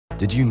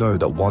Did you know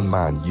that one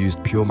man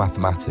used pure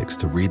mathematics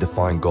to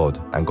redefine God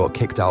and got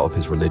kicked out of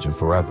his religion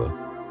forever?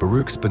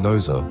 Baruch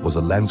Spinoza was a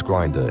lens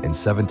grinder in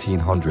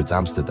 1700s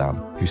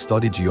Amsterdam who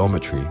studied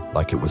geometry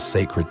like it was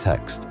sacred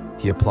text.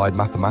 He applied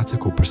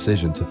mathematical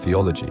precision to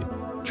theology,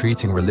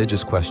 treating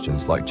religious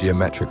questions like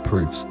geometric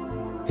proofs.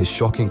 His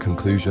shocking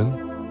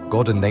conclusion: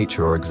 God and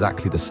nature are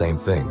exactly the same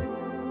thing.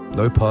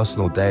 No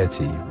personal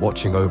deity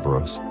watching over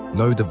us,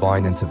 no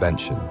divine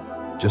intervention,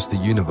 just the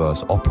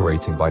universe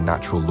operating by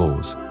natural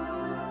laws.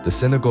 The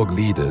synagogue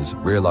leaders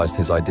realized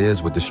his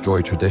ideas would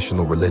destroy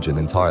traditional religion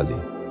entirely.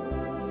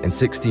 In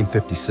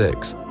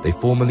 1656, they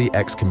formally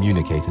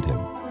excommunicated him,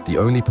 the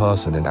only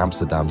person in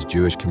Amsterdam's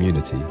Jewish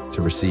community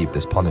to receive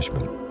this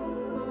punishment.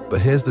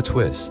 But here's the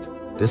twist: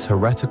 this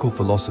heretical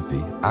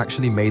philosophy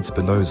actually made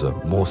Spinoza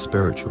more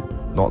spiritual,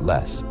 not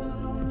less.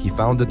 He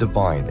found the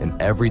divine in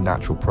every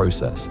natural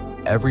process,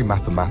 every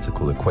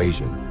mathematical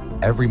equation,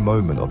 every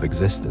moment of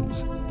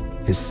existence.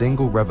 His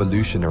single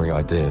revolutionary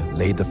idea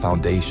laid the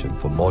foundation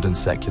for modern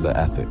secular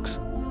ethics.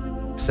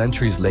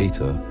 Centuries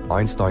later,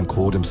 Einstein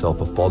called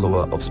himself a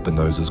follower of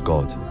Spinoza's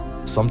God.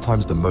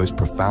 Sometimes the most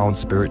profound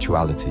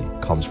spirituality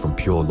comes from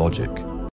pure logic.